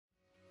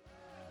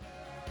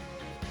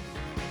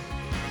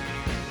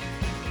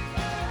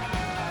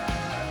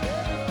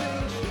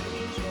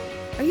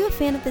you a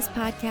fan of this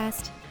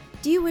podcast?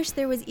 Do you wish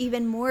there was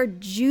even more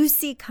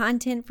juicy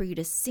content for you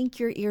to sink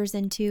your ears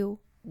into?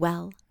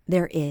 Well,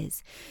 there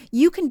is.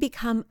 You can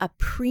become a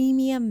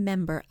premium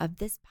member of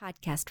this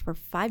podcast for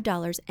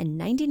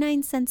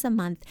 $5.99 a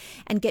month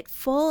and get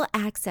full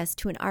access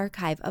to an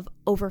archive of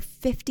over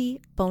 50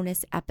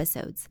 bonus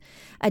episodes.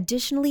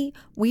 Additionally,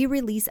 we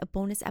release a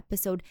bonus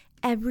episode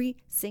every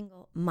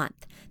single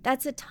month.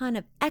 That's a ton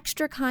of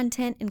extra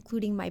content,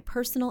 including my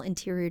personal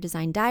interior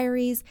design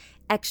diaries,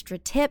 extra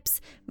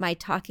tips, my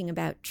talking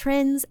about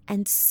trends,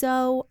 and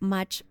so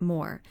much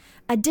more.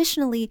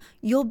 Additionally,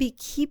 you'll be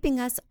keeping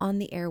us on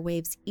the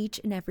airwaves each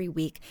and every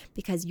week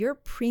because your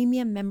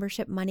premium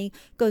membership money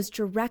goes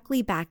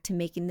directly back to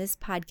making this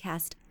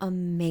podcast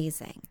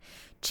amazing.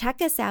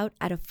 Check us out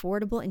at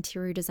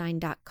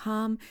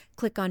affordableinteriordesign.com.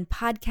 Click on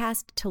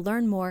podcast to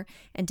learn more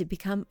and to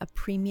become a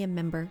premium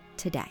member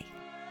today.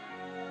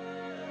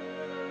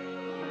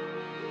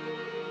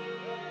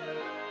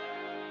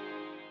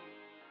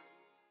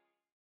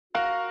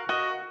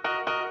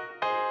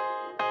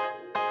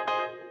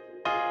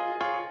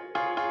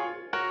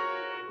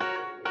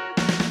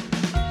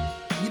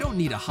 You don't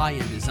need a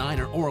high-end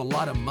designer or a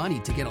lot of money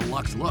to get a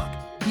luxe look.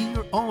 Be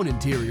your own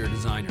interior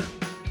designer.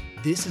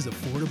 This is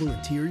Affordable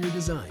Interior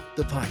Design,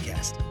 the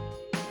podcast.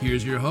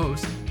 Here's your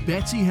host,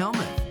 Betsy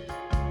Helmuth.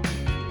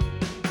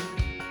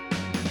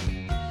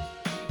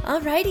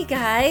 Alrighty,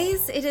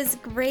 guys. It is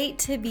great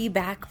to be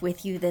back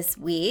with you this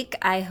week.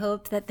 I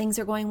hope that things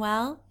are going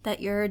well,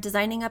 that you're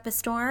designing up a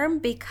storm,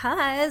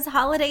 because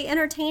holiday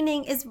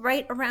entertaining is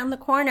right around the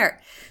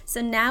corner. So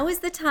now is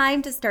the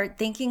time to start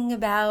thinking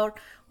about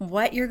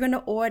what you're going to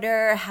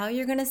order, how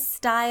you're going to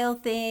style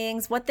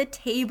things, what the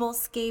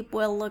tablescape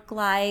will look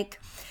like.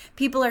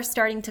 People are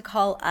starting to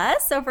call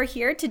us over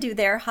here to do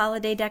their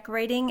holiday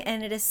decorating,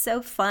 and it is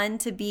so fun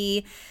to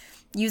be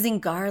using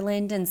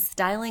garland and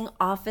styling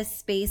office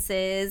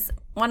spaces.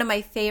 One of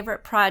my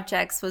favorite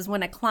projects was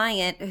when a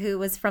client who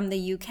was from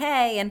the UK,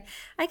 and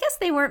I guess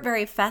they weren't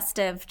very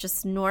festive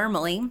just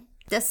normally,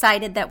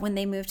 decided that when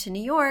they moved to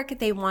New York,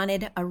 they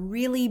wanted a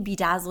really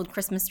bedazzled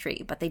Christmas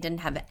tree, but they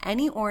didn't have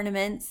any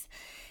ornaments.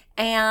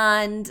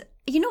 And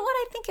you know what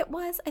I think it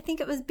was? I think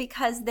it was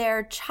because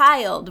their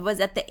child was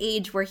at the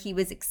age where he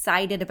was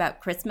excited about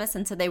Christmas,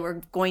 and so they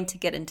were going to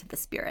get into the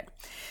spirit.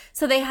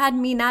 So they had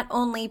me not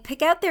only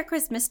pick out their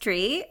Christmas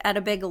tree at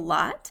a big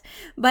lot,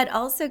 but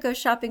also go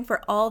shopping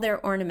for all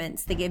their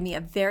ornaments. They gave me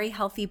a very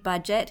healthy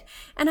budget,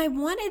 and I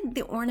wanted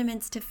the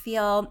ornaments to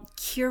feel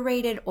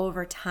curated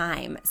over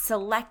time,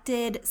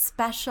 selected,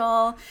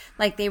 special,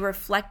 like they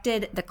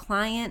reflected the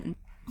client,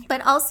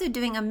 but also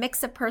doing a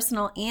mix of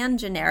personal and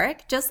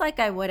generic, just like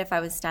I would if I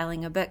was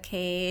styling a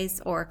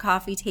bookcase or a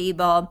coffee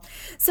table.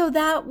 So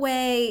that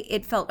way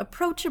it felt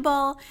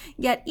approachable,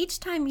 yet each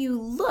time you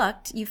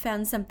looked, you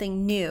found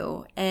something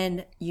new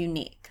and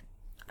unique.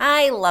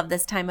 I love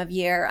this time of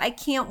year. I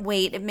can't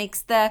wait. It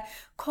makes the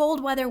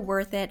cold weather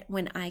worth it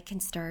when I can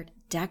start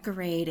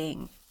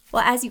decorating.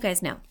 Well, as you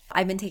guys know,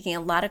 I've been taking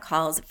a lot of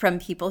calls from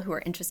people who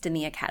are interested in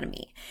the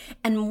Academy.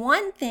 And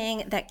one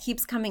thing that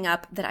keeps coming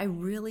up that I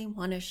really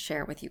want to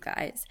share with you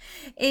guys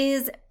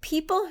is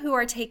people who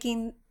are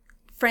taking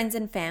friends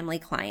and family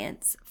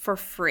clients for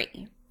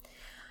free.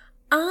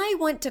 I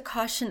want to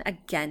caution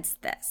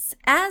against this.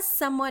 As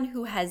someone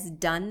who has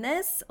done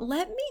this,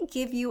 let me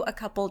give you a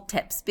couple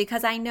tips,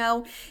 because I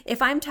know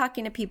if I'm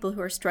talking to people who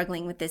are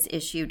struggling with this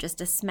issue,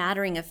 just a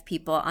smattering of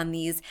people on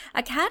these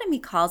Academy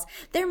calls,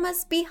 there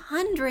must be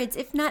hundreds,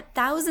 if not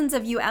thousands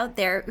of you out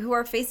there who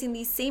are facing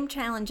these same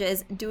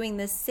challenges, doing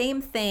the same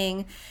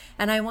thing,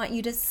 and I want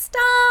you to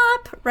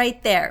stop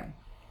right there.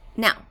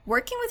 Now,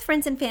 working with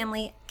friends and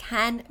family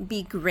can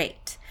be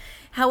great.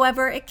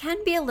 However, it can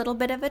be a little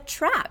bit of a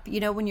trap,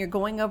 when you're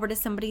going over to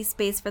somebody's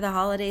space for the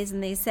holidays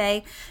and they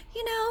say,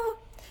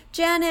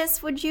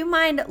 Janice, would you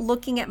mind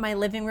looking at my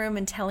living room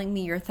and telling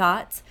me your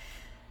thoughts?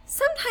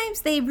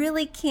 Sometimes they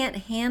really can't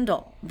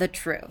handle the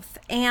truth,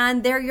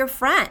 and they're your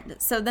friend.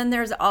 So then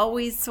there's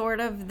always sort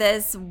of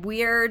this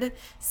weird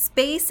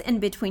space in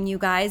between you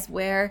guys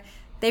where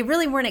they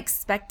really weren't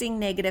expecting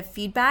negative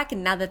feedback,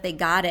 and now that they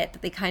got it,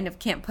 they kind of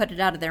can't put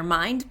it out of their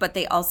mind, but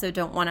they also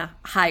don't want to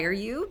hire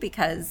you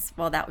because,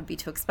 well, that would be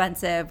too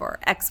expensive or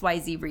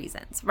XYZ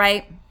reasons,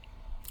 right?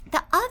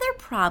 The other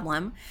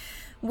problem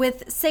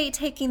with, say,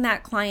 taking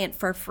that client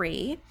for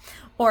free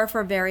or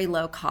for very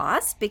low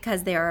cost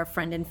because they are a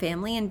friend and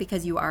family and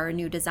because you are a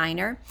new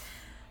designer,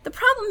 the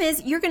problem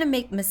is you're going to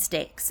make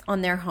mistakes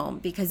on their home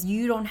because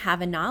you don't have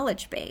a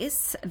knowledge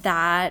base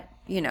that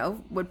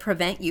would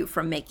prevent you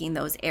from making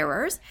those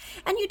errors.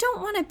 And you don't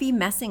want to be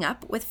messing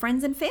up with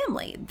friends and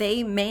family.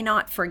 They may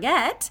not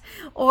forget,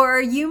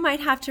 or you might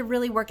have to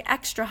really work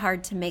extra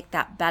hard to make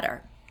that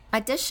better.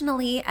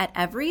 Additionally, at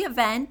every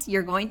event,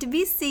 you're going to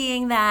be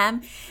seeing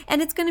them,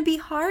 and it's going to be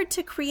hard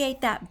to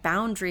create that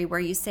boundary where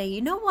you say,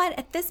 you know what,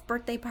 at this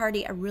birthday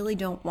party, I really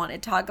don't want to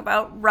talk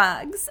about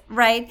rugs,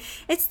 right?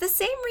 It's the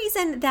same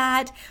reason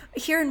that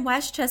here in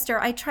Westchester,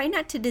 I try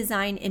not to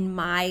design in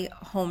my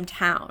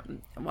hometown.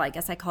 Well, I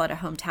guess I call it a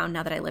hometown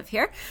now that I live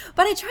here,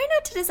 but I try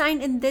not to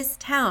design in this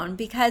town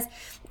because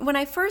when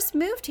I first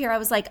moved here, I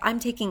was like, I'm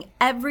taking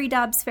every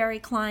Dobbs Ferry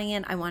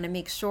client. I want to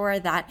make sure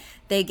that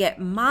they get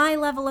my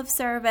level of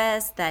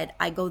service, that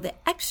I go the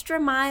extra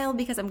mile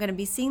because I'm going to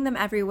be seeing them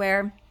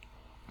everywhere.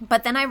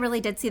 But then I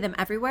really did see them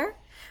everywhere,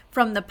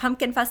 from the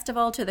pumpkin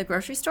festival to the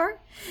grocery store.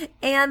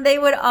 And they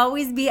would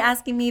always be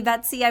asking me,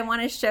 Betsy, I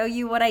want to show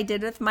you what I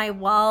did with my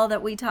wall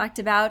that we talked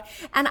about.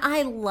 And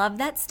I love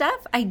that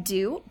stuff. I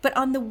do. But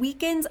on the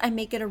weekends, I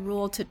make it a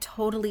rule to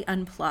totally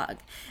unplug.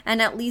 And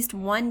at least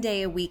one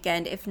day a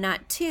weekend, if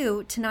not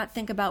two, to not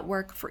think about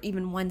work for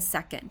even 1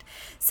 second.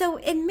 So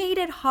it made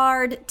it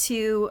hard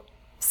to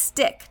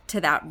stick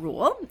to that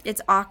rule.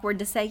 It's awkward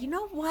to say, you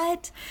know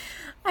what?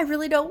 I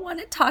really don't want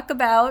to talk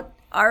about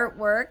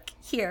artwork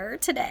here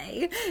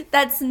today.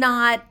 That's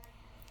not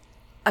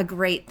a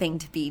great thing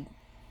to be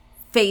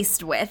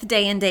faced with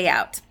day in, day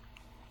out.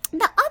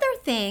 The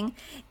other thing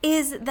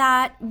is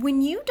that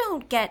when you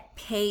don't get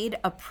paid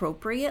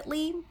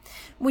appropriately,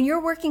 when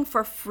you're working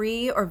for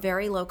free or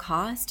very low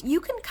cost, you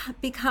can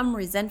become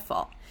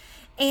resentful.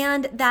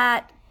 And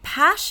that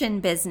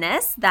passion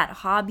business, that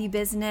hobby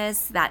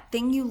business, that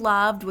thing you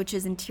loved, which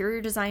is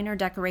interior design or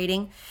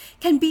decorating,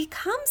 can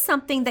become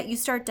something that you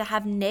start to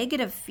have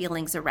negative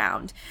feelings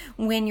around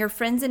when your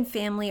friends and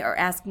family are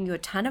asking you a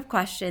ton of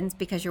questions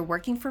because you're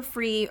working for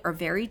free or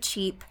very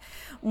cheap,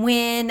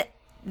 when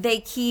they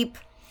keep,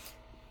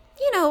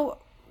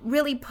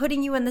 really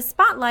putting you in the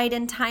spotlight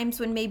in times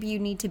when maybe you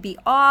need to be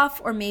off,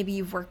 or maybe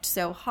you've worked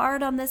so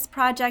hard on this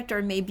project,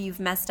 or maybe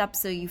you've messed up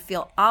so you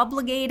feel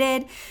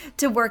obligated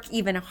to work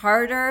even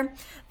harder.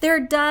 There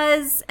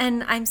does,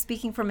 and I'm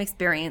speaking from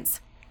experience,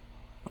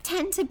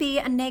 tend to be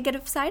a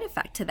negative side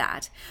effect to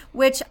that,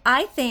 which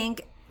I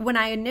think when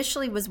I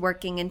initially was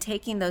working and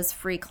taking those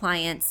free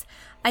clients,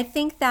 I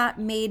think that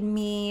made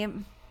me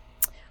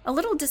a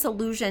little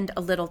disillusioned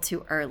a little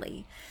too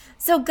early.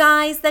 So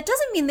guys, that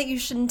doesn't mean that you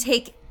shouldn't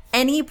take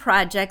any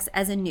projects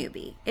as a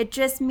newbie. It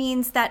just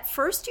means that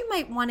first you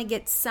might want to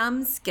get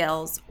some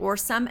skills or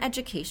some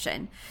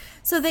education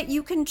so that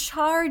you can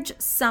charge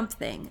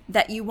something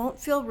that you won't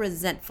feel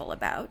resentful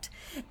about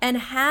and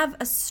have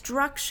a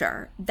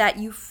structure that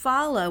you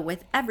follow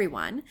with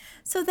everyone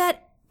so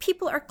that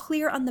people are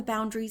clear on the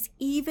boundaries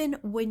even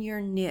when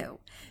you're new.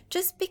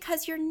 Just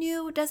because you're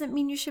new doesn't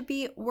mean you should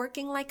be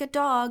working like a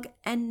dog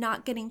and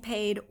not getting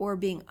paid or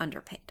being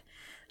underpaid.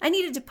 I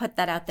needed to put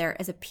that out there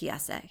as a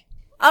PSA.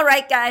 All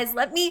right, guys,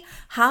 let me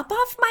hop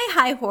off my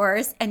high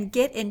horse and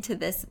get into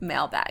this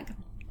mailbag.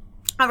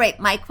 All right,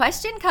 my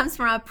question comes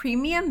from a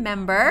premium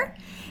member,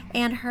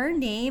 and her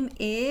name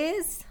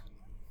is,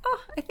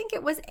 I think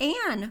it was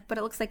Anne, but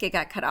it looks like it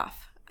got cut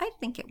off. I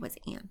think it was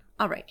Anne.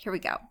 All right, here we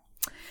go.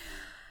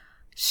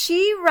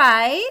 She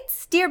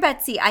writes, Dear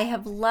Betsy, I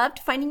have loved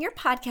finding your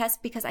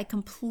podcast because I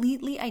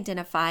completely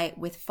identify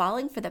with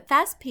falling for the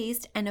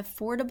fast-paced and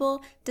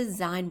affordable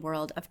design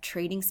world of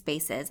trading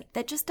spaces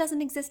that just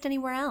doesn't exist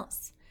anywhere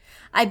else.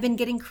 I've been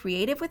getting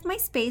creative with my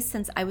space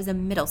since I was a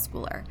middle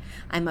schooler.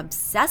 I'm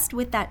obsessed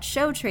with that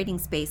show Trading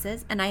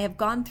Spaces, and I have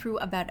gone through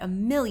about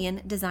 1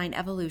 million design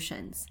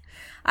evolutions.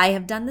 I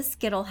have done the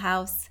Skittle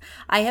house.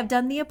 I have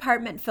done the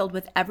apartment filled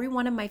with every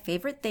one of my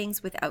favorite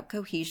things without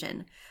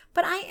cohesion.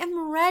 But I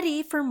am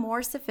ready for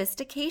more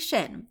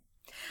sophistication.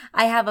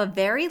 I have a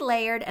very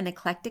layered and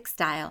eclectic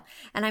style,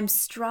 and I'm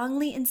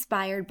strongly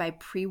inspired by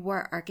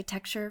pre-war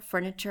architecture,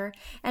 furniture,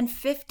 and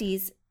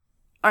fixtures,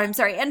 from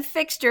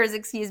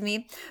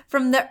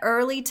the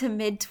early to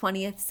mid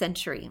 20th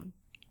century.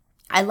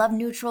 I love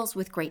neutrals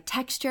with great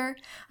texture.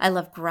 I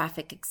love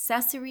graphic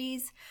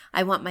accessories.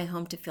 I want my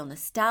home to feel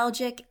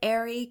nostalgic,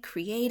 airy,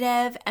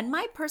 creative, and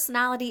my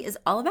personality is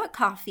all about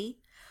coffee,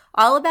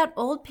 all about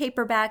old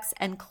paperbacks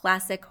and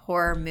classic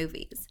horror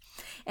movies.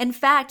 In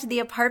fact, the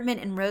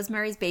apartment in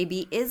Rosemary's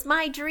Baby is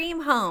my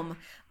dream home,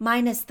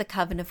 minus the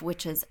Coven of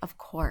Witches, of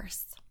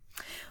course.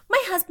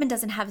 My husband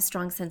doesn't have a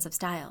strong sense of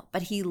style,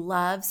 but he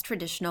loves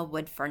traditional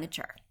wood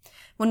furniture.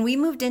 When we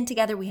moved in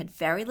together, we had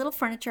very little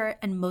furniture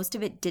and most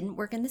of it didn't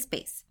work in the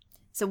space.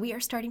 So we are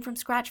starting from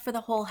scratch for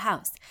the whole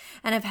house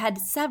and have had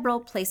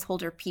several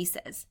placeholder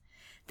pieces.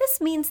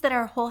 This means that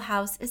our whole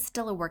house is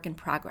still a work in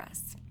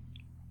progress.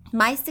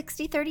 My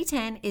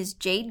 60-30-10 is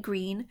jade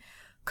green,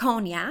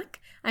 cognac.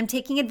 I'm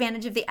taking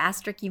advantage of the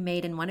asterisk you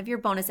made in one of your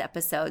bonus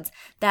episodes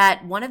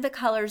that one of the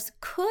colors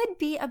could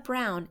be a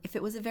brown if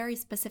it was a very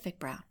specific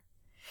brown.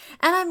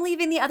 And I'm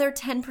leaving the other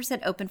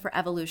 10% open for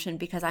evolution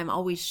because I'm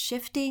always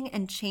shifting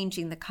and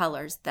changing the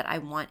colors that I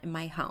want in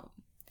my home.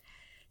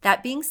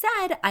 That being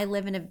said, I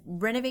live in a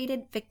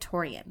renovated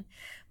Victorian.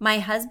 My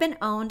husband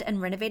owned and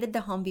renovated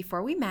the home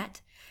before we met,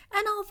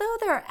 and although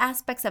there are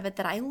aspects of it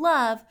that I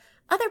love,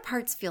 other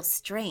parts feel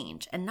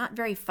strange and not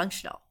very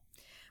functional.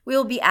 We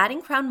will be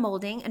adding crown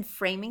molding and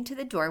framing to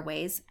the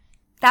doorways.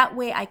 That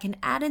way I can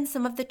add in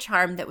some of the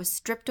charm that was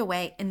stripped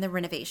away in the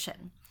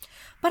renovation.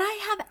 But I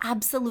have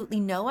absolutely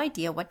no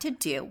idea what to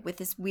do with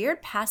this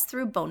weird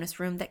pass-through bonus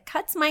room that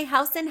cuts my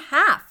house in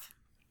half.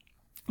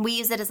 We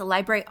use it as a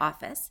library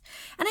office,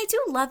 and I do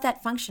love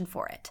that function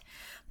for it.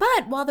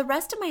 But while the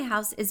rest of my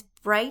house is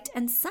bright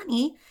and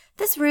sunny,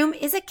 this room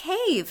is a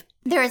cave.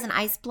 There is an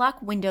ice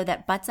block window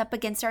that butts up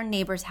against our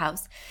neighbor's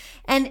house,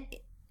 and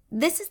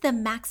this is the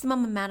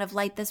maximum amount of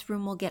light this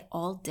room will get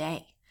all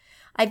day.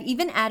 I've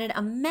even added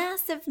a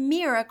massive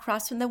mirror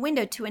across from the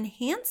window to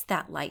enhance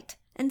that light,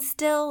 and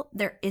still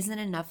there isn't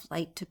enough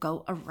light to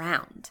go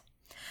around.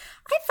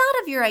 I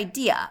thought of your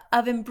idea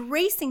of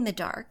embracing the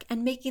dark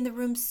and making the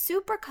room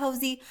super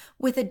cozy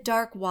with a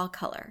dark wall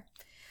color.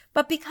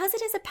 But because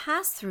it is a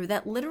pass-through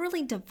that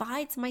literally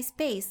divides my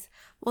space,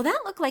 will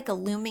that look like a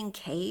looming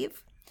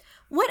cave?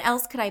 What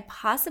else could I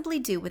possibly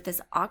do with this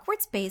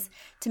awkward space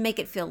to make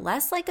it feel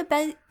less like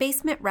a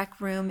basement rec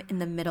room in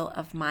the middle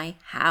of my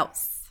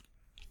house?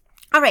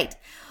 All right.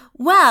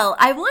 Well,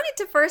 I wanted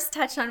to first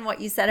touch on what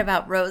you said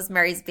about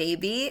Rosemary's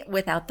Baby,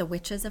 without the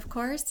witches, of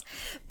course,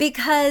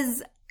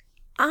 because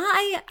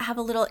I have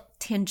a little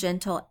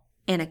tangential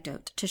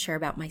anecdote to share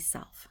about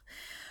myself.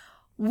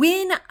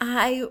 When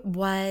I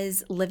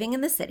was living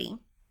in the city,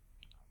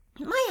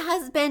 my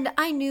husband,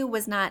 I knew,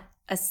 was not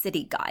a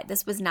city guy.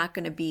 This was not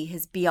going to be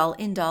his be-all,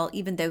 end-all,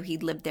 even though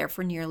he'd lived there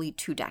for nearly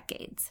 2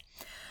 decades.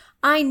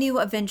 I knew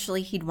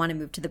eventually he'd want to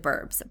move to the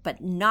burbs, but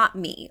not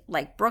me.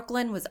 Like,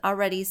 Brooklyn was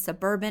already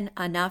suburban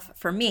enough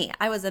for me.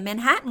 I was a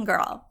Manhattan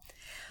girl.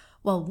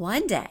 Well,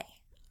 one day,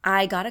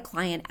 I got a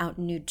client out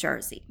in New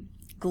Jersey,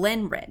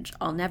 Glen Ridge.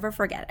 I'll never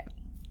forget it.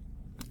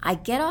 I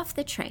get off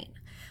the train.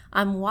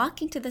 I'm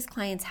walking to this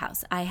client's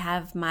house. I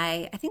have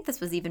I think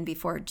this was even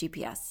before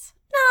GPS.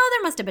 No,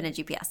 there must have been a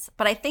GPS,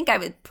 but I think I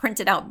would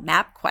printed out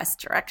MapQuest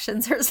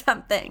directions or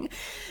something.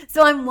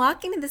 So I'm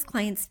walking to this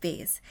client's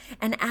space,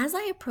 and as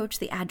I approach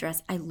the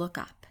address, I look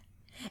up,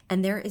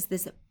 and there is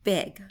this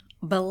big,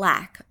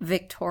 black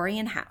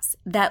Victorian house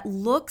that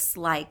looks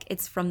like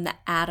it's from the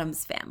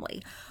Addams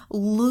Family,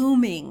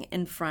 looming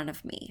in front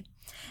of me.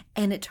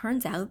 And it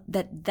turns out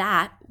that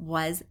that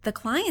was the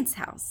client's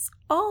house.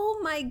 Oh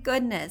my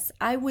goodness,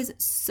 I was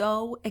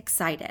so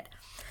excited.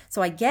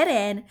 So I get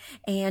in,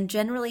 and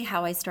generally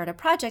how I start a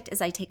project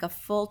is I take a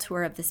full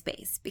tour of the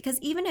space, because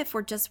even if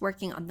we're just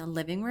working on the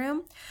living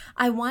room,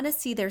 I want to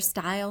see their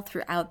style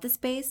throughout the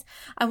space.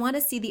 I want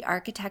to see the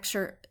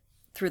architecture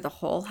through the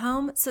whole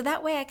home, so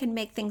that way I can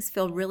make things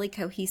feel really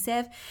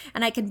cohesive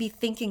and I can be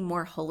thinking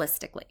more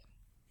holistically.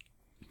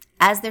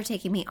 As they're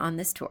taking me on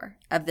this tour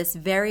of this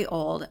very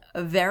old,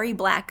 very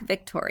black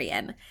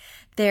Victorian,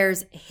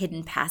 there's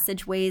hidden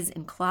passageways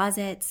and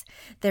closets,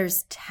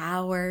 there's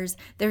towers,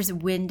 there's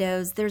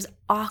windows, there's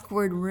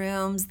awkward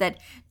rooms that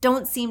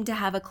don't seem to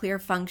have a clear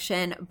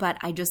function, but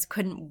I just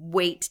couldn't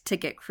wait to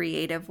get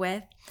creative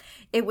with.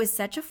 It was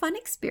such a fun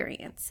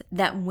experience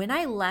that when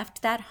I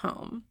left that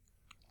home,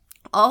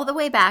 all the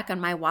way back on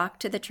my walk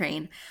to the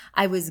train,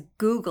 I was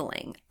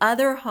Googling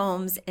other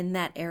homes in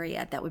that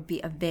area that would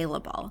be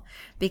available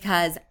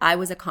because I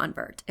was a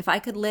convert. If I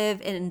could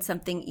live in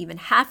something even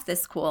half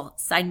this cool,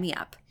 sign me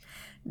up.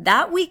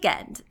 That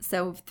weekend,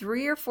 so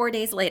 3 or 4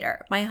 days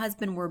later, my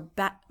husband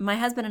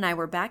and I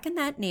were back in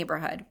that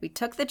neighborhood. We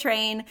took the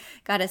train,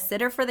 got a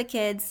sitter for the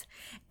kids,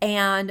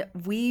 and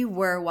we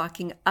were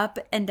walking up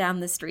and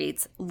down the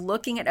streets,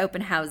 looking at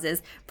open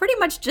houses, pretty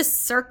much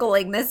just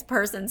circling this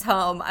person's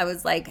home. I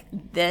was like,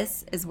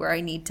 this is where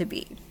I need to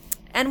be.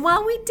 And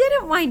while we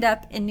didn't wind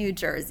up in New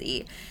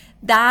Jersey,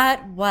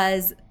 that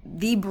was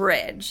the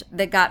bridge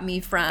that got me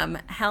from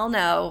hell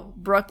no,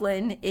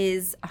 Brooklyn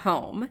is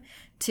home,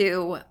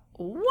 to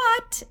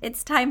what?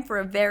 It's time for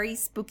a very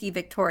spooky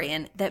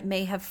Victorian that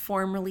may have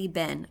formerly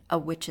been a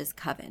witch's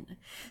coven.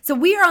 So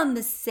we are on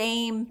the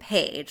same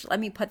page. Let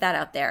me put that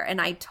out there.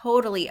 And I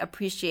totally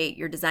appreciate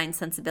your design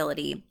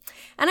sensibility.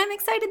 And I'm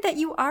excited that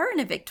you are in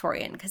a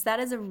Victorian, because that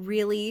is a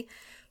really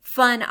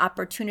fun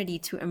opportunity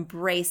to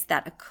embrace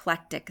that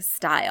eclectic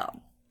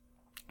style.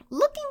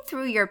 Looking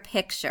through your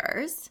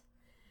pictures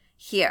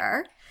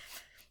here,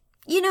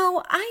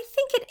 I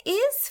think it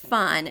is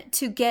fun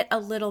to get a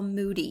little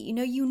moody.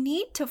 You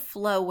need to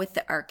flow with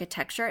the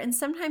architecture, and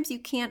sometimes you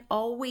can't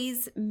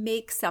always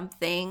make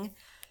something,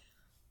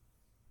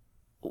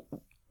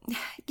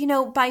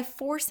 by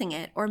forcing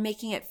it or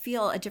making it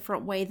feel a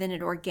different way than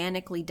it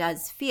organically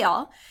does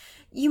feel.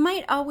 You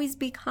might always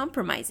be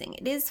compromising.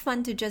 It is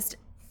fun to just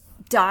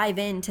dive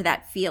into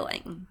that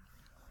feeling.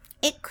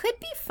 It could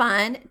be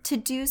fun to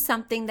do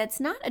something that's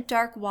not a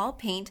dark wall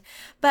paint,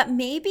 but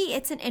maybe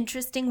it's an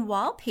interesting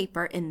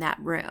wallpaper in that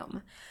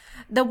room.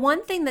 The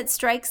one thing that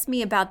strikes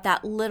me about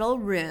that little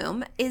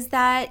room is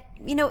that,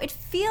 it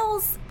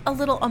feels a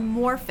little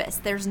amorphous.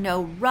 There's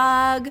no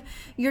rug.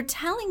 You're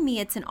telling me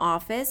it's an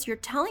office. You're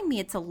telling me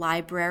it's a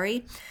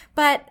library,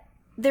 but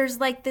there's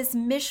like this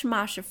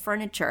mishmash of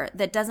furniture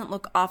that doesn't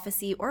look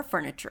officey or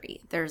furniture-y.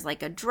 There's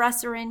like a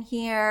dresser in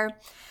here.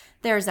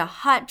 There's a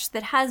hutch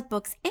that has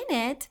books in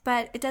it,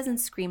 but it doesn't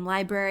scream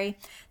library.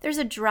 There's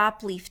a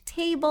drop leaf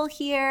table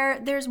here.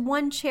 There's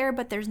one chair,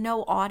 but there's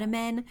no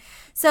ottoman.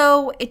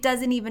 So it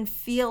doesn't even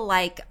feel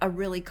like a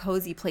really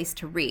cozy place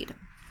to read.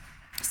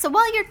 So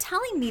while you're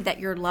telling me that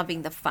you're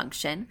loving the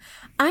function,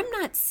 I'm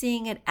not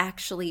seeing it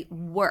actually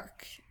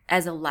work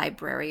as a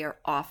library or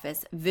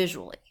office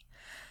visually.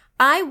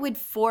 I would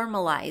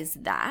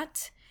formalize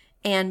that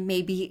and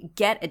maybe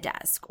get a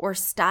desk or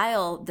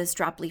style this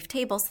drop leaf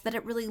table so that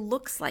it really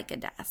looks like a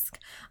desk.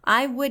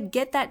 I would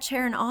get that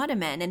chair and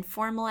ottoman and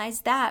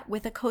formalize that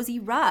with a cozy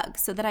rug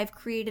so that I've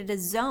created a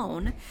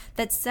zone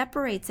that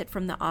separates it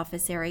from the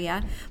office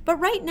area. But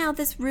right now,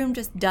 this room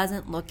just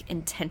doesn't look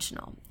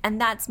intentional,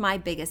 and that's my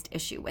biggest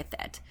issue with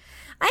it.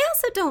 I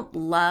also don't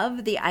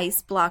love the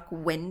ice block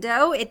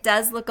window. It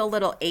does look a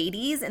little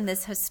 80s in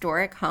this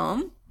historic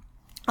home.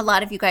 A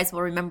lot of you guys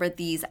will remember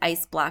these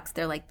ice blocks.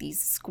 They're like these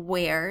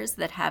squares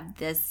that have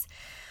this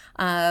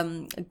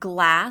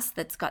glass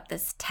that's got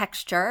this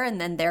texture, and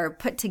then they're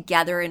put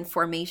together in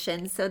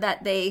formation so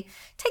that they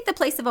take the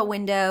place of a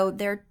window.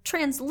 They're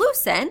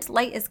translucent,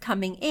 light is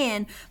coming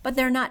in, but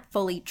they're not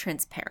fully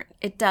transparent.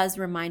 It does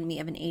remind me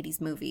of an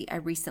 80s movie. I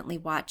recently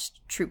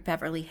watched Troop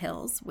Beverly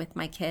Hills with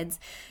my kids,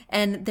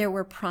 and there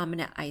were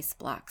prominent ice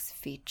blocks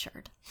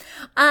featured.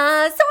 So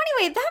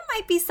anyway, that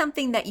might be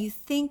something that you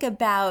think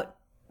about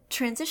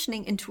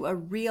transitioning into a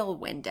real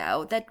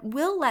window that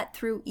will let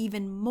through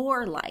even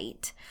more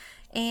light.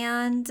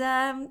 And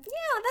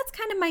that's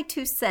kind of my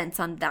 2 cents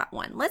on that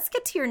one. Let's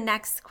get to your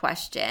next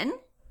question.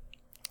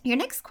 Your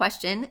next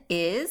question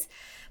is,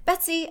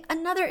 Betsy,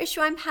 another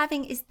issue I'm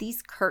having is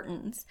these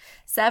curtains.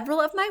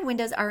 Several of my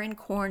windows are in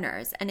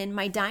corners, and in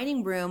my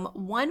dining room,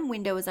 one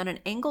window is on an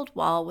angled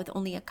wall with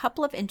only a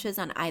couple of inches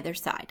on either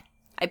side.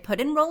 I put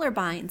in roller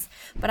binds,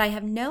 but I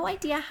have no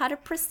idea how to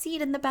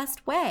proceed in the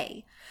best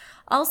way.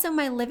 Also,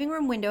 my living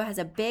room window has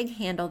a big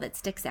handle that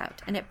sticks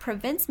out, and it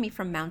prevents me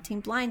from mounting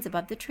blinds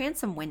above the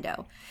transom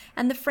window,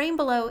 and the frame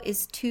below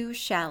is too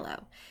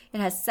shallow. It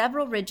has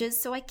several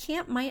ridges, so I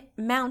can't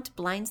mount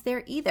blinds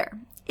there either.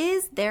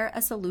 Is there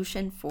a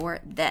solution for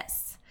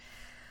this?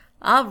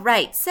 All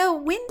right, so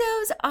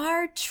windows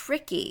are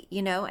tricky,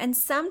 and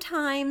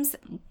sometimes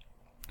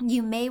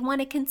you may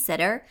want to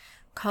consider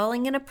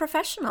calling in a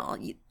professional.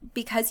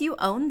 Because you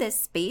own this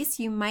space,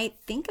 you might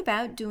think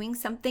about doing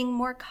something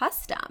more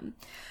custom.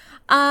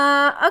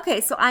 Okay,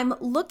 so I'm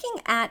looking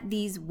at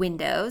these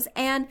windows,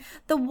 and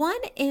the one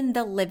in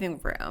the living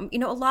room,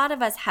 a lot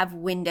of us have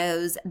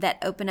windows that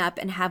open up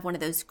and have one of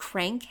those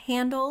crank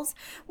handles,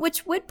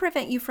 which would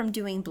prevent you from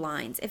doing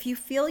blinds. If you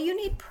feel you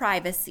need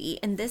privacy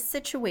in this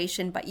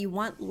situation, but you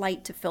want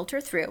light to filter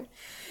through,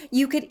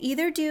 you could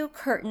either do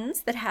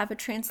curtains that have a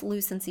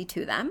translucency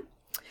to them,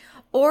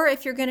 or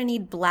if you're going to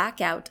need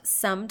blackout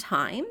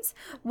sometimes,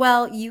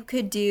 well, you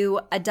could do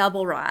a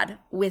double rod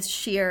with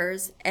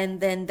shears and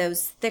then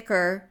those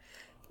thicker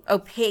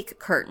opaque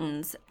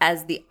curtains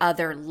as the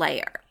other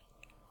layer.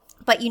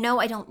 But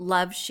I don't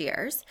love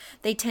shears.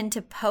 They tend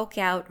to poke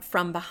out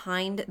from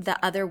behind the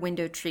other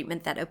window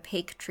treatment, that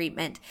opaque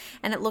treatment,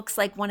 and it looks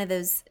like one of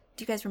those.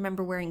 Do you guys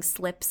remember wearing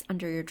slips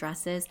under your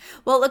dresses?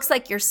 Well, it looks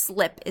like your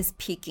slip is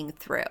peeking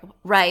through,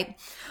 right?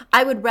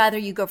 I would rather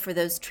you go for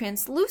those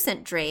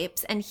translucent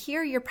drapes, and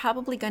here you're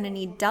probably going to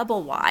need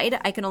double wide.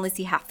 I can only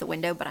see half the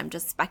window, but I'm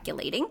just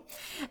speculating.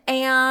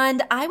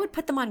 And I would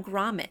put them on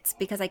grommets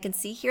because I can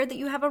see here that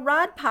you have a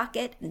rod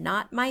pocket,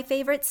 not my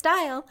favorite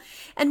style.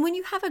 And when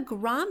you have a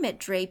grommet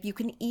drape, you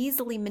can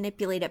easily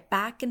manipulate it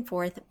back and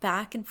forth,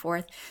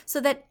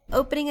 so that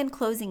opening and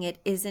closing it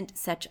isn't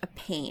such a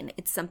pain.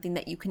 It's something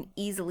that you can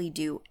easily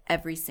do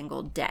every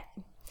single day.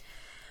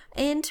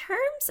 In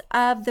terms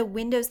of the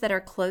windows that are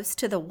close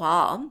to the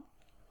wall,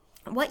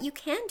 what you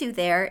can do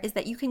there is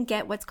that you can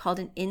get what's called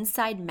an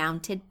inside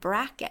mounted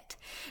bracket.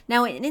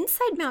 Now, an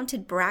inside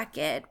mounted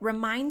bracket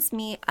reminds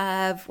me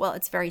of, well,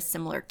 it's very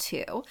similar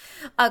to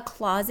a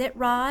closet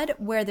rod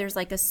where there's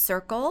like a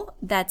circle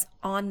that's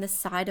on the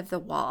side of the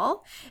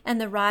wall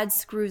and the rod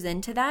screws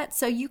into that.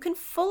 So you can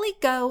fully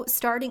go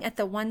starting at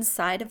the one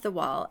side of the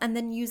wall and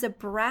then use a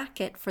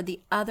bracket for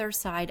the other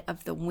side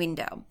of the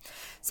window.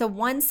 So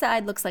one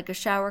side looks like a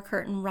shower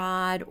curtain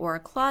rod or a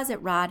closet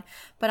rod,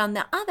 but on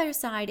the other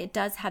side, it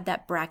does have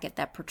that bracket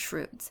that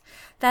protrudes.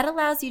 That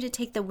allows you to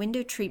take the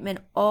window treatment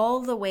all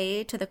the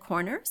way to the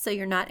corner so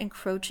you're not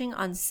encroaching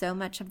on so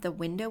much of the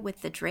window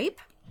with the drape.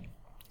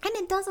 And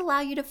it does allow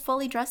you to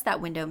fully dress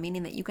that window,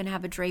 meaning that you can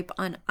have a drape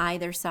on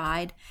either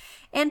side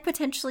and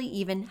potentially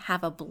even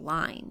have a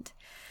blind.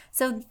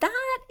 So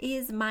that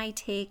is my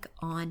take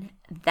on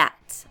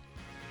that.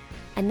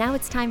 And now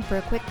it's time for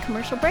a quick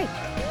commercial break.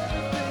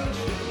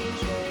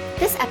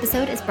 This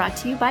episode is brought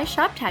to you by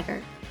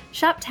ShopTagger.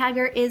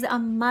 ShopTagger is a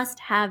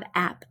must-have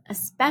app,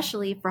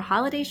 especially for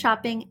holiday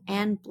shopping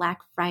and Black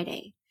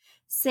Friday.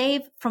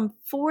 Save from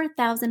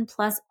 4,000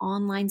 plus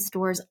online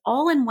stores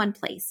all in one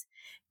place.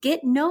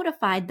 Get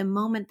notified the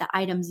moment the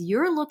items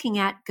you're looking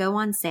at go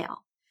on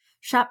sale.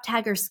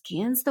 ShopTagger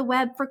scans the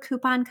web for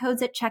coupon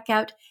codes at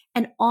checkout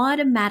and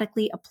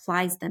automatically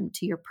applies them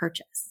to your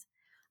purchase.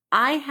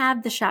 I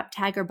have the Shop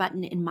Tagger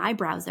button in my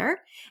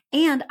browser,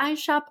 and I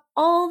shop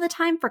all the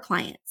time for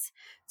clients.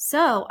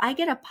 So I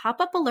get a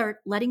pop-up alert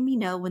letting me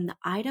know when the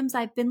items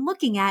I've been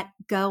looking at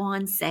go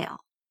on sale.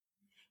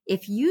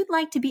 If you'd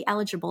like to be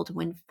eligible to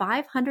win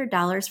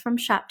 $500 from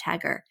Shop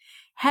Tagger,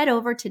 head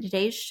over to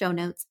today's show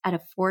notes at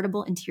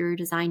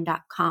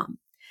affordableinteriordesign.com.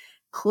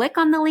 Click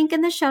on the link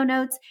in the show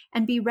notes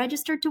and be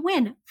registered to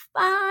win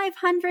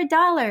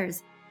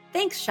 $500.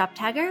 Thanks, Shop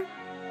Tagger.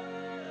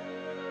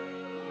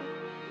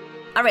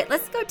 All right,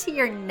 let's go to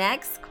your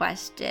next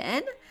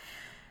question.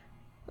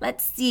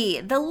 Let's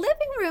see. The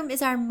living room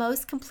is our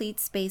most complete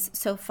space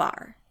so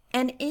far.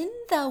 And in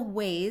the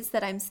ways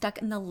that I'm stuck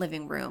in the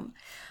living room,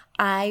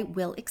 I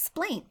will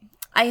explain.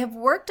 I have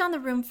worked on the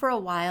room for a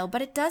while,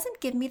 but it doesn't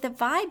give me the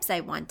vibes I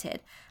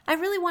wanted. I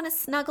really want to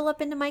snuggle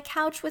up into my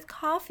couch with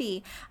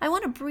coffee. I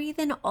want to breathe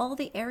in all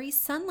the airy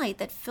sunlight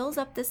that fills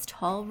up this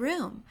tall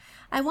room.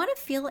 I want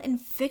to feel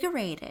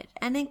invigorated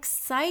and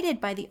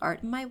excited by the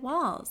art in my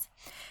walls.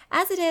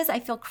 As it is, I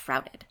feel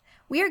crowded.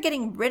 We are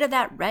getting rid of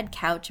that red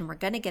couch and we're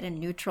going to get a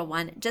neutral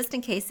one just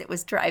in case it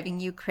was driving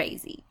you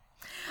crazy.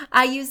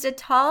 I used a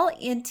tall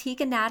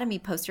antique anatomy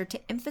poster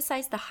to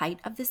emphasize the height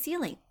of the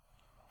ceiling.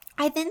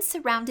 I then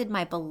surrounded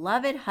my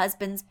beloved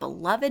husband's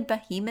beloved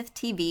behemoth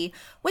TV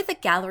with a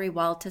gallery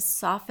wall to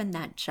soften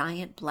that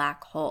giant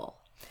black hole.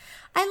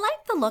 I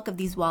like the look of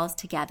these walls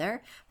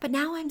together, but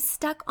now I'm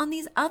stuck on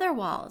these other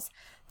walls.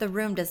 The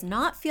room does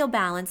not feel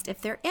balanced if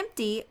they're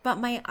empty, but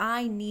my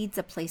eye needs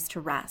a place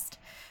to rest.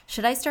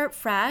 Should I start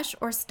fresh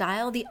or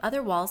style the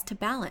other walls to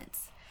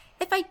balance?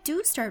 If I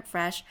do start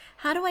fresh,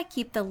 how do I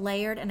keep the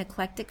layered and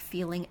eclectic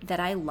feeling that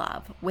I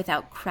love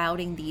without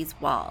crowding these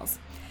walls?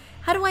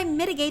 How do I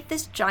mitigate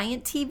this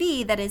giant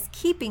TV that is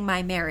keeping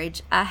my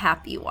marriage a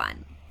happy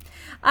one?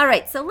 All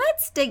right, so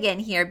let's dig in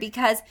here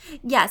because,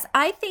 yes,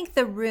 I think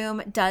the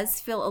room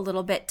does feel a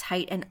little bit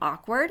tight and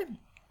awkward.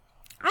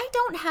 I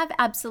don't have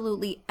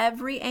absolutely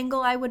every angle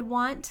I would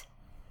want,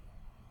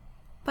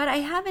 but I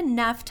have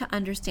enough to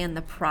understand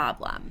the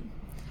problem.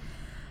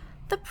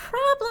 The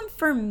problem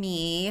for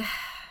me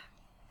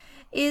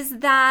is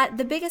that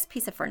the biggest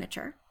piece of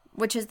furniture,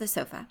 which is the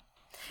sofa,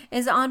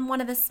 is on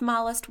one of the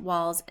smallest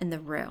walls in the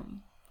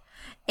room.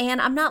 And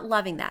I'm not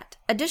loving that.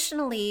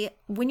 Additionally,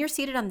 when you're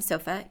seated on the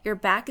sofa, your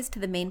back is to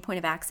the main point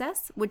of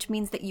access, which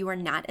means that you are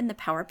not in the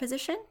power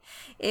position.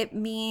 It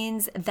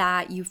means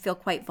that you feel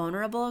quite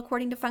vulnerable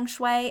according to Feng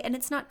Shui, and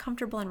it's not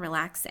comfortable and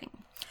relaxing.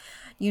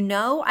 You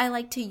know, I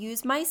like to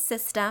use my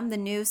system. The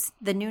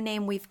new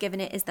name we've given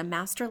it is the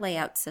Master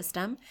Layout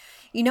System.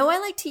 You know, I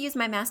like to use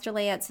my Master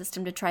Layout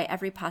System to try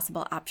every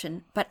possible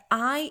option, but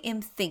I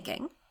am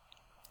thinking,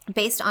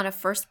 based on a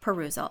first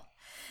perusal,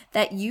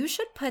 that you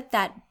should put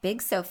that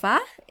big sofa,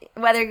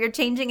 whether you're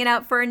changing it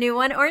out for a new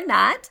one or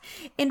not,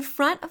 in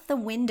front of the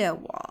window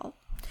wall,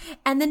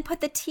 and then put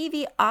the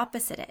TV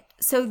opposite it.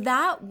 So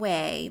that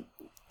way,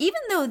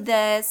 even though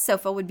the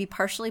sofa would be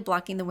partially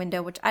blocking the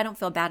window, which I don't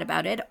feel bad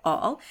about at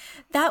all,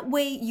 that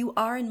way you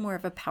are in more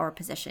of a power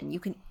position. You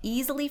can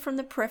easily from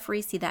the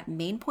periphery see that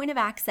main point of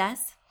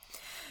access.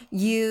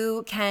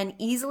 You can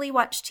easily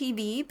watch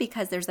TV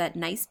because there's that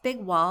nice big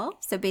wall.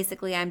 So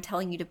basically, I'm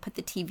telling you to put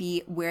the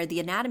TV where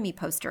the anatomy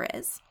poster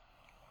is.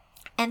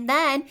 And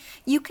then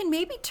you can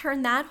maybe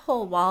turn that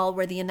whole wall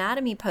where the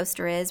anatomy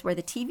poster is, where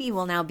the TV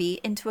will now be,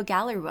 into a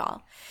gallery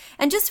wall.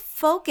 And just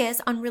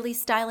focus on really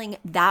styling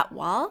that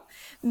wall.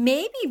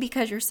 Maybe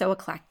because you're so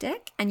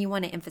eclectic and you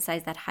want to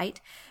emphasize that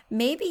height,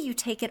 maybe you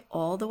take it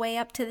all the way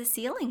up to the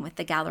ceiling with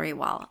the gallery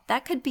wall.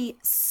 That could be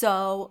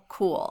so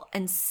cool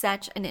and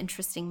such an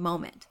interesting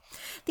moment.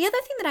 The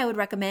other thing that I would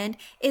recommend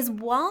is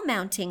wall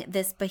mounting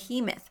this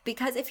behemoth,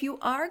 because if you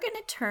are going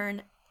to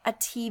turn a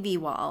TV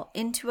wall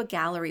into a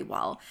gallery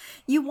wall,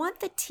 you want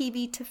the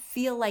TV to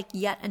feel like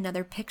yet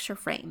another picture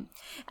frame.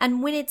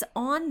 And when it's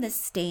on the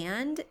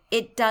stand,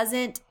 it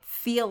doesn't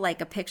feel like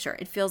a picture.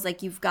 It feels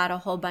like you've got a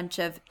whole bunch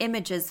of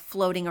images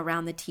floating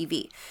around the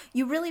TV.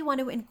 You really want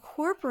to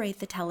incorporate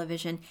the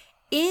television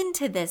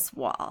into this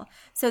wall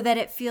so that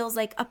it feels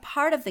like a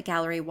part of the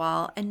gallery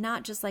wall and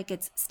not just like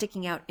it's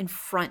sticking out in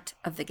front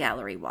of the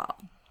gallery wall.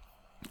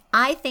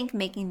 I think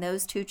making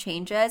those two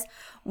changes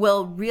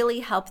will really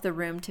help the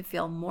room to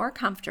feel more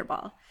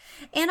comfortable.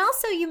 And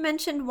also, you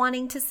mentioned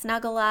wanting to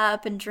snuggle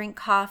up and drink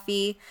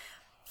coffee.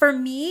 For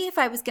me, if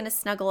I was going to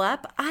snuggle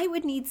up, I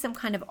would need some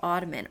kind of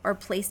ottoman or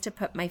place to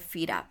put my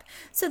feet up.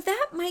 So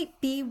that might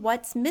be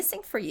what's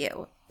missing for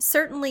you.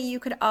 Certainly, you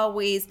could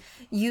always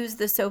use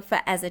the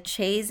sofa as a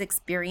chaise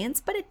experience,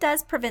 but it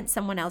does prevent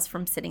someone else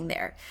from sitting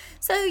there.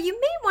 So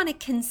you may want to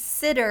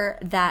consider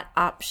that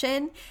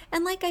option.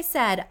 And like I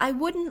said, I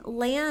wouldn't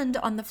land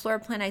on the floor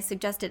plan I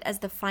suggested as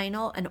the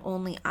final and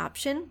only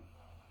option.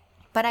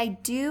 But I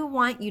do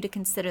want you to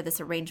consider this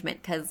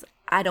arrangement because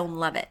I don't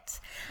love it.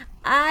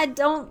 I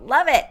don't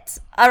love it.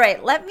 All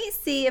right, let me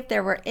see if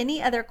there were any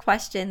other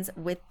questions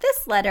with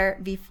this letter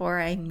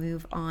before I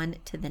move on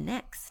to the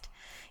next.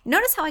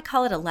 Notice how I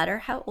call it a letter?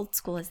 How old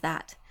school is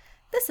that?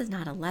 This is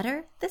not a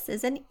letter. This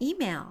is an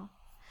email.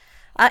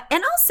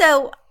 And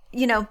also,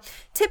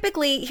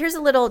 typically, here's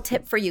a little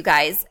tip for you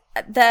guys.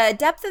 the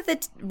depth of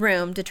the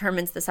room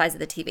determines the size of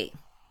the TV.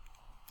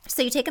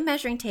 So you take a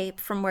measuring tape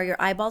from where your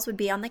eyeballs would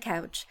be on the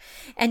couch,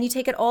 and you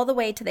take it all the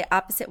way to the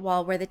opposite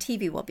wall where the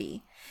TV will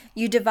be.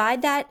 You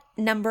divide that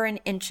number in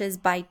inches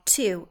by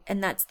 2,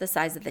 and that's the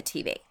size of the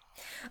TV.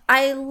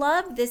 I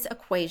love this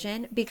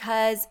equation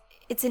because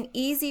it's an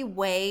easy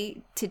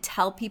way to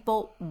tell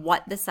people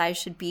what the size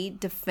should be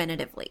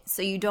definitively,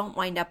 so you don't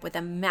wind up with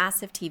a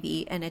massive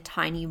TV in a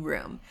tiny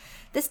room.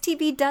 This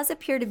TV does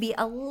appear to be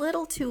a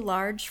little too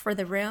large for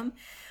the room,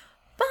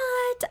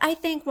 but I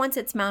think once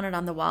it's mounted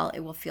on the wall,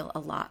 it will feel a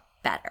lot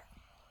better.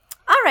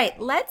 All right,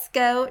 let's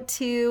go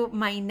to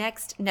my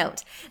next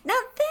note. Now,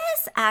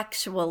 this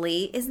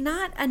actually is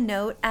not a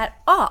note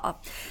at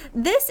all.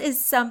 This is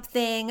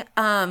something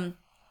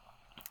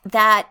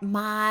that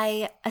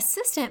my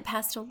assistant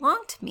passed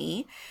along to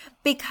me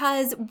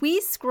because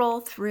we scroll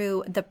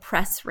through the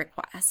press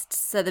requests.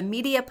 So the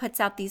media puts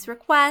out these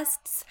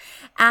requests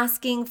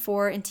asking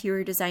for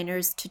interior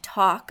designers to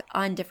talk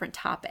on different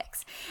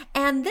topics.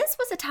 And this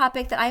was a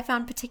topic that I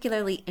found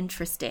particularly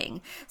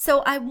interesting. So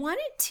I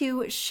wanted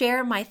to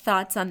share my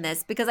thoughts on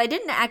this because I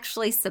didn't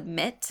actually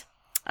submit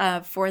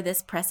for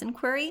this press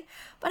inquiry,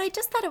 but I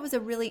just thought it was a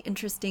really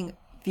interesting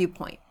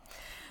viewpoint.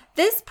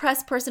 This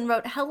press person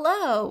wrote,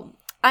 "Hello.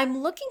 I'm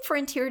looking for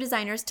interior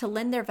designers to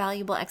lend their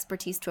valuable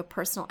expertise to a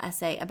personal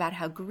essay about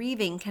how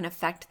grieving can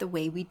affect the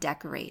way we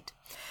decorate.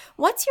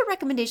 What's your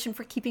recommendation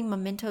for keeping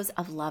mementos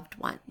of loved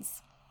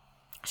ones?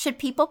 Should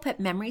people put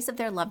memories of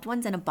their loved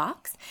ones in a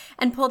box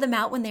and pull them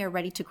out when they are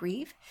ready to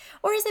grieve?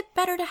 Or is it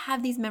better to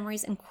have these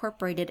memories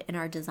incorporated in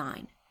our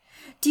design?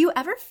 Do you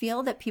ever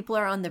feel that people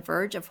are on the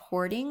verge of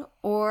hoarding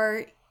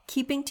or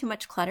keeping too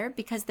much clutter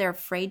because they're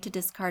afraid to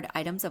discard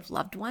items of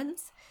loved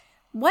ones?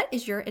 What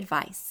is your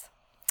advice?"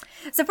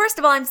 So first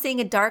of all, I'm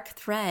seeing a dark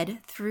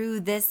thread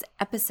through this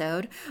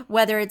episode,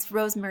 whether it's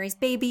Rosemary's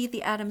Baby,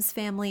 The Addams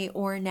Family,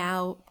 or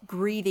now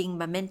grieving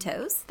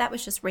mementos. That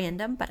was just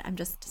random, but I'm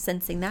just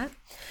sensing that.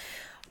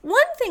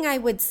 One thing I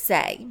would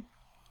say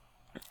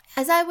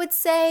is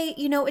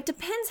it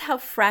depends how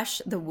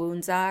fresh the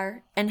wounds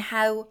are and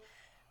how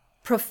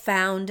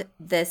profound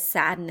the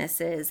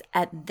sadness is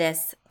at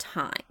this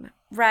time,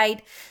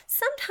 right?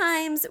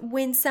 Sometimes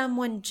when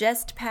someone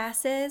just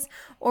passes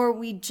or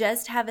we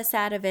just have a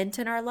sad event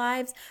in our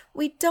lives,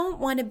 we don't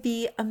want to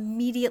be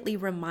immediately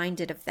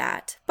reminded of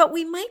that, but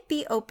we might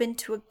be open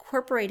to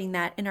incorporating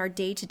that in our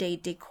day-to-day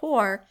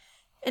decor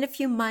in a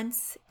few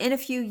months, in a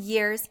few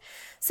years.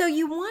 So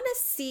you want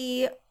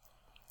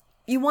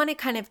to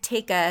kind of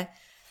take a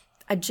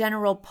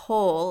general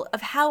poll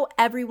of how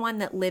everyone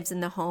that lives in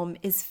the home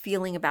is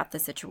feeling about the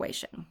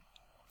situation.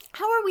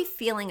 How are we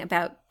feeling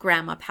about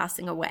grandma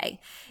passing away?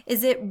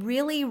 Is it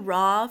really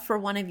raw for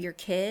one of your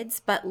kids,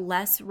 but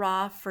less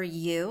raw for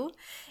you?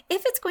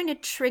 If it's going to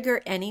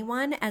trigger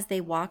anyone as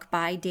they walk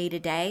by day to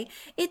day,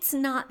 it's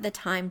not the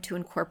time to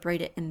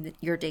incorporate it in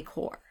your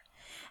decor.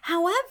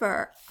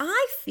 However,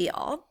 I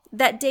feel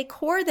that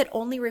decor that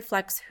only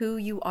reflects who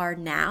you are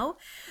now,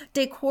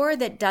 decor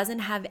that doesn't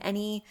have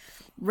any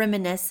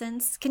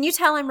reminiscence. Can you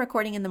tell I'm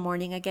recording in the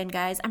morning again,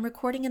 guys? I'm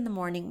recording in the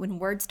morning when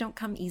words don't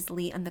come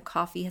easily and the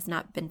coffee has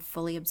not been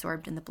fully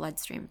absorbed in the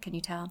bloodstream. Can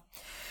you tell?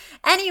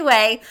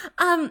 Anyway,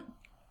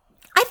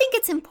 I think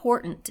it's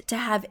important to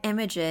have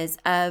images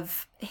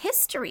of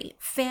history,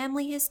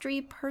 family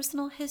history,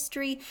 personal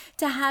history,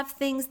 to have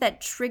things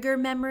that trigger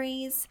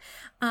memories.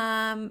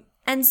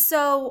 And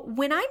so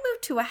when I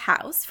moved to a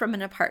house from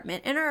an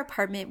apartment, in our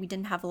apartment, we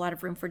didn't have a lot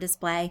of room for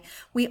display.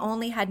 We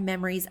only had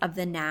memories of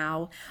the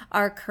now,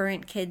 our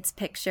current kids'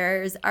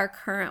 pictures, our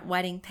current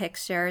wedding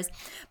pictures.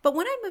 But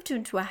when I moved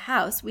into a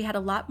house, we had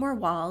a lot more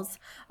walls,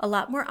 a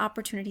lot more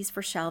opportunities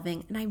for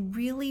shelving, and I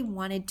really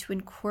wanted to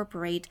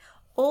incorporate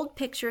old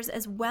pictures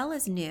as well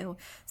as new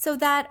so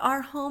that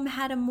our home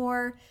had a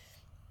more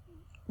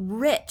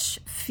rich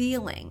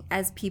feeling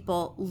as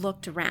people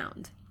looked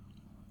around.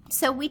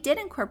 So we did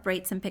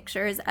incorporate some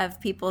pictures of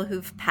people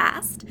who've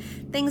passed,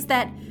 things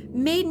that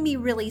made me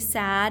really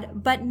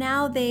sad, but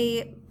now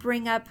they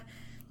bring up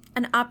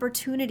an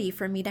opportunity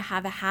for me to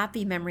have a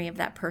happy memory of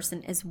that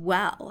person as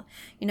well.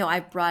 You know,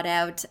 I brought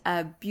out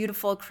a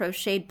beautiful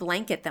crocheted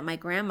blanket that my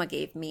grandma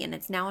gave me, and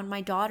it's now on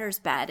my daughter's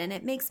bed, and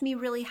it makes me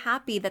really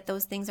happy that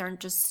those things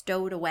aren't just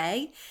stowed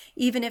away,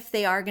 even if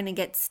they are going to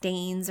get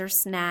stains or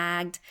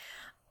snagged.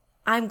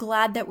 I'm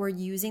glad that we're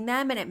using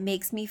them, and it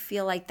makes me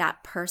feel like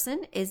that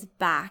person is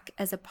back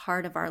as a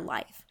part of our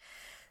life.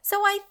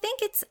 So I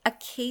think it's a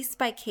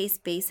case-by-case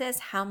basis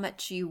how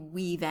much you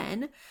weave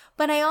in,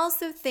 but I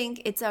also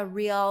think it's a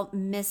real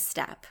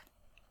misstep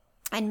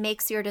and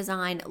makes your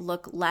design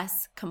look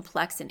less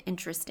complex and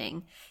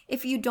interesting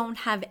if you don't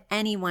have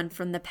anyone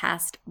from the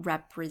past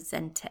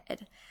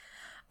represented.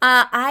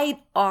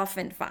 I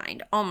often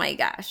find, oh my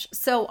gosh,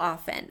 so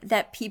often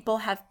that people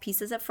have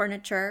pieces of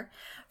furniture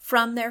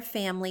from their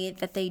family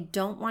that they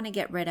don't want to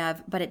get rid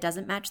of, but it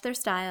doesn't match their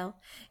style.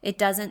 It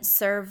doesn't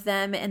serve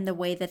them in the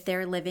way that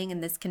they're living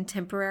in this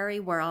contemporary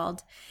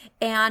world.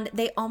 And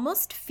they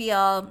almost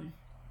feel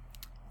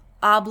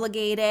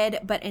obligated,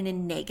 but in a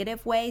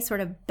negative way,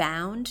 sort of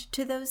bound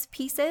to those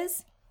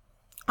pieces.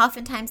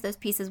 Oftentimes those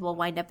pieces will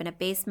wind up in a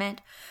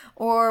basement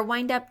or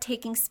wind up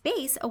taking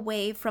space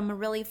away from a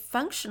really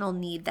functional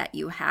need that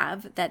you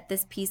have that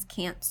this piece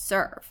can't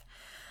serve.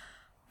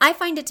 I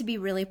find it to be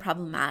really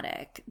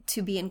problematic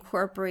to be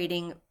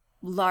incorporating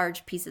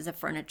large pieces of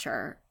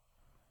furniture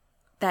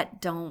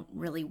that don't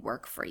really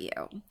work for you.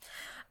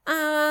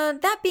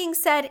 That being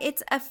said,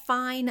 it's a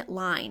fine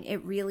line.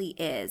 It really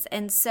is.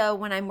 And so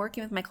when I'm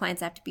working with my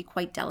clients, I have to be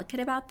quite delicate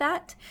about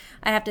that.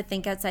 I have to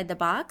think outside the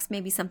box.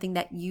 Maybe something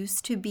that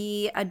used to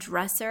be a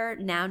dresser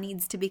now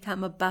needs to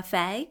become a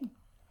buffet.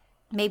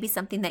 Maybe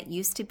something that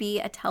used to be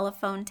a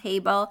telephone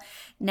table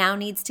now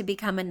needs to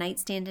become a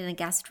nightstand in a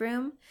guest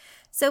room.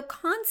 So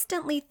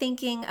constantly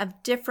thinking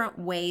of different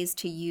ways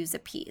to use a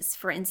piece.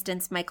 For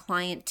instance, my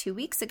client 2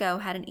 weeks ago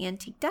had an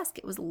antique desk.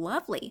 It was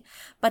lovely,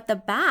 but the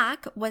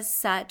back was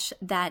such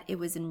that it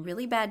was in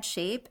really bad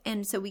shape,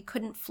 and so we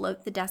couldn't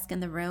float the desk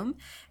in the room.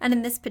 And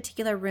in this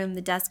particular room,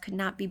 the desk could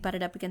not be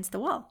butted up against the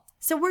wall.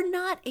 So we're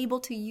not able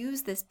to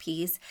use this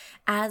piece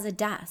as a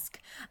desk.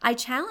 I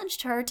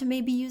challenged her to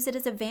maybe use it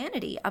as a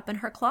vanity up in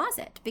her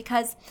closet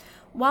because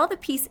while the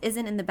piece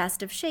isn't in the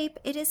best of shape,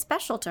 it is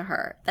special to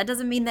her. That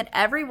doesn't mean that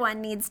everyone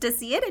needs to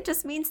see it. It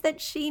just means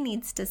that she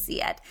needs to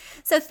see it.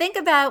 So think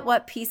about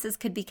what pieces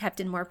could be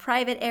kept in more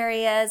private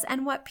areas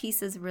and what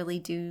pieces really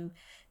do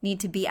need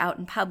to be out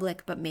in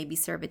public but maybe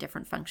serve a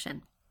different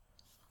function.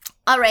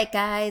 All right,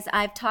 guys,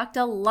 I've talked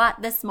a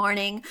lot this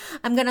morning.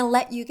 I'm going to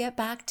let you get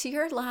back to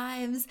your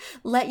lives,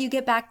 let you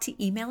get back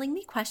to emailing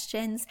me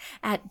questions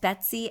at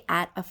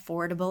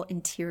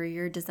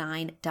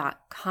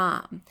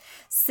betsy@affordableinteriordesign.com.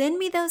 Send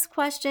me those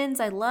questions.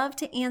 I love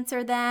to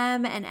answer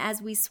them. And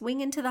as we swing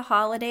into the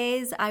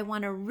holidays, I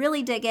want to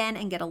really dig in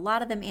and get a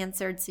lot of them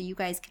answered so you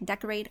guys can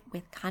decorate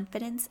with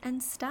confidence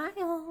and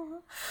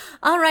style.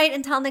 All right,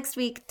 until next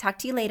week, talk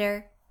to you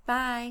later.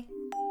 Bye.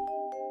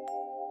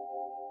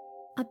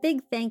 A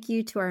big thank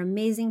you to our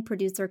amazing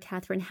producer,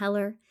 Catherine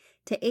Heller,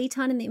 to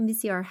Aton and the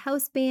MVCR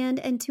House Band,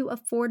 and to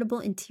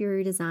Affordable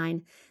Interior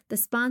Design, the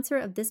sponsor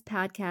of this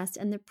podcast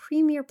and the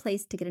premier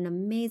place to get an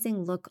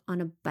amazing look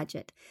on a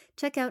budget.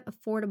 Check out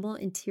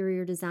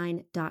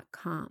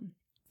affordableinteriordesign.com.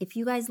 If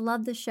you guys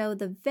love the show,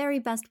 the very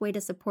best way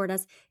to support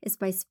us is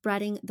by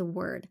spreading the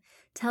word.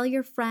 Tell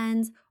your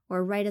friends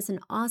or write us an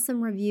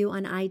awesome review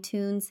on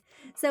iTunes.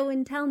 So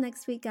until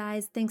next week,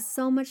 guys, thanks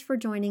so much for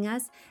joining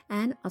us,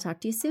 and I'll talk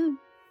to you soon.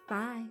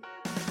 Bye.